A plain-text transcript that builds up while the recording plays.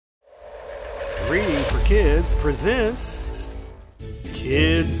Kids presents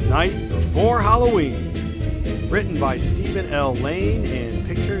Kids Night Before Halloween, written by Stephen L. Layne and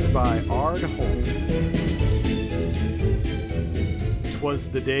pictures by Ard Holt. 'Twas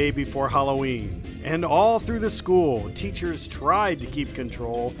the day before Halloween, and all through the school, teachers tried to keep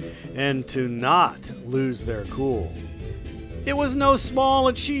control and to not lose their cool. It was no small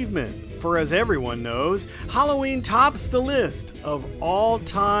achievement, for as everyone knows, Halloween tops the list of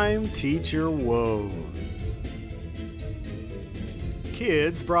all-time teacher woes.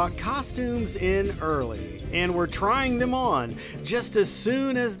 Kids brought costumes in early and were trying them on just as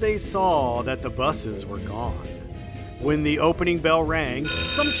soon as they saw that the buses were gone. When the opening bell rang,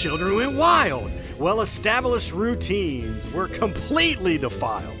 some children went wild. Well-established routines were completely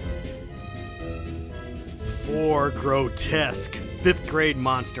defiled. 4 grotesque 5th grade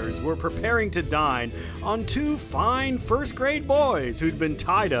monsters were preparing to dine on 2 fine 1st grade boys who'd been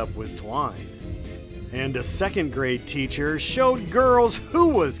tied up with twine. And a 2nd grade teacher showed girls who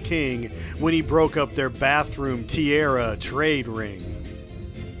was king when he broke up their bathroom tiara trade ring.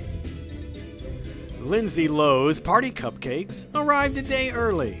 Lindsay Lowe's party cupcakes arrived a day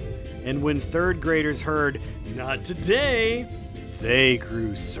early, and when 3rd graders heard, "Not today," they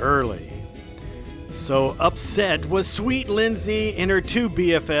grew surly. So upset was sweet Lindsay and her 2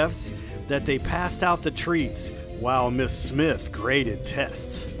 BFFs that they passed out the treats while Miss Smith graded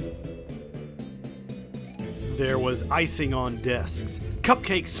tests. There was icing on desks,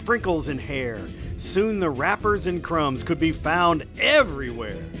 cupcake sprinkles in hair. Soon the wrappers and crumbs could be found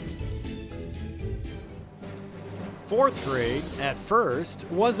everywhere. 4th grade, at first,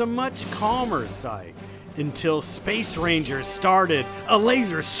 was a much calmer sight until Space Rangers started a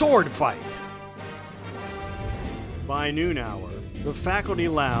laser sword fight. By noon hour, the faculty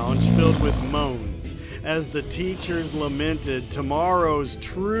lounge filled with moans as the teachers lamented tomorrow's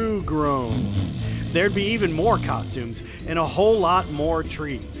true groans. There'd be even more costumes and a whole lot more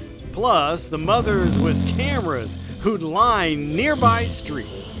treats. Plus, the mothers with cameras who'd line nearby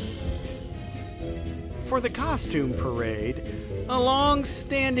streets. For the costume parade, a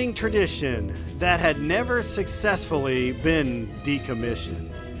long-standing tradition that had never successfully been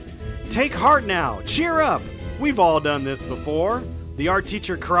decommissioned. Take heart now, cheer up! We've all done this before, the art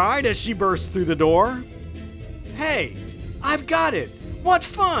teacher cried as she burst through the door. Hey, I've got it! What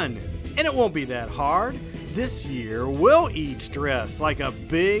fun! And it won't be that hard. This year, we'll each dress like a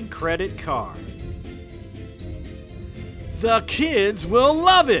big credit card. The kids will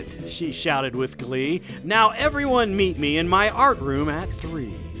love it, she shouted with glee. Now everyone meet me in my art room at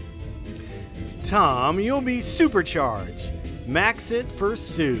 3. Tom, you'll be supercharged. Max it for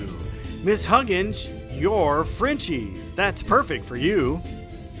Sue. Miss Huggins, you're Frenchies. That's perfect for you.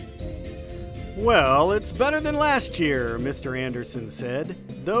 Well, it's better than last year, Mr. Anderson said.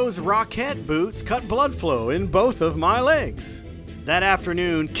 Those Rockette boots cut blood flow in both of my legs. That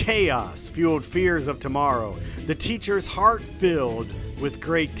afternoon, chaos fueled fears of tomorrow. The teacher's heart filled with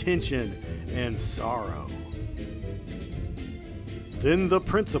great tension and sorrow. Then the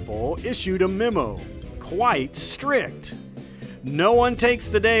principal issued a memo, quite strict. No one takes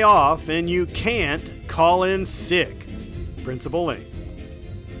the day off and you can't call in sick. Principal Layne.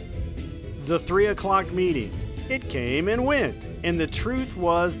 The 3 o'clock meeting. It came and went, and the truth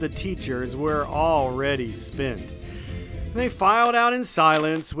was the teachers were already spent. They filed out in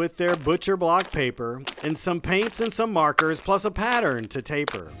silence with their butcher block paper and some paints and some markers plus a pattern to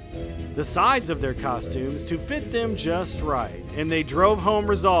taper. The sides of their costumes to fit them just right, and they drove home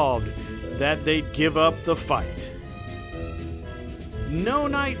resolved that they'd give up the fight. No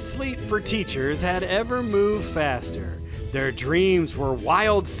night's sleep for teachers had ever moved faster. Their dreams were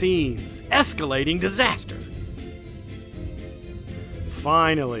wild scenes, escalating disaster.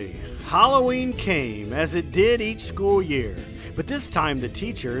 Finally, Halloween came as it did each school year, but this time the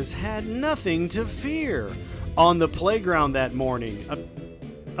teachers had nothing to fear. On the playground that morning,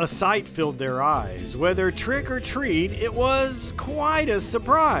 a sight filled their eyes. Whether trick or treat, it was quite a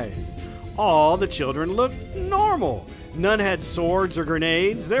surprise. All the children looked normal. None had swords or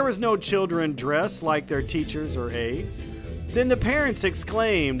grenades. There was no children dressed like their teachers or aides. Then the parents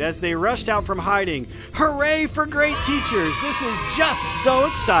exclaimed as they rushed out from hiding, "Hooray for great teachers! This is just so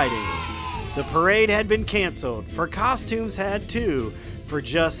exciting!" The parade had been canceled, for costumes had too. For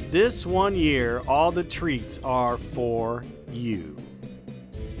just this one year, all the treats are for you.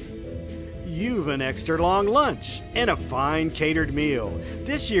 You've an extra long lunch and a fine catered meal.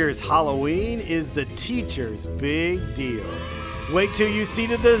 This year's Halloween is the teacher's big deal. Wait till you see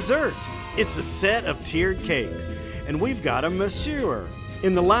the dessert. It's a set of tiered cakes. And we've got a masseur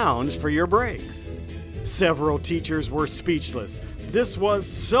in the lounge for your breaks. Several teachers were speechless. This was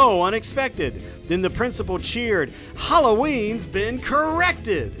so unexpected. Then the principal cheered, "Halloween's been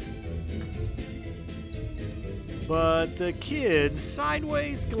corrected!" But the kids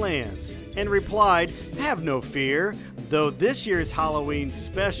sideways glanced and replied, "Have no fear, though this year's Halloween's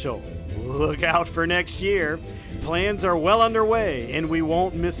special. Look out for next year. Plans are well underway and we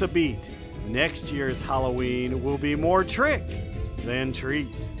won't miss a beat. Next year's Halloween will be more trick than treat."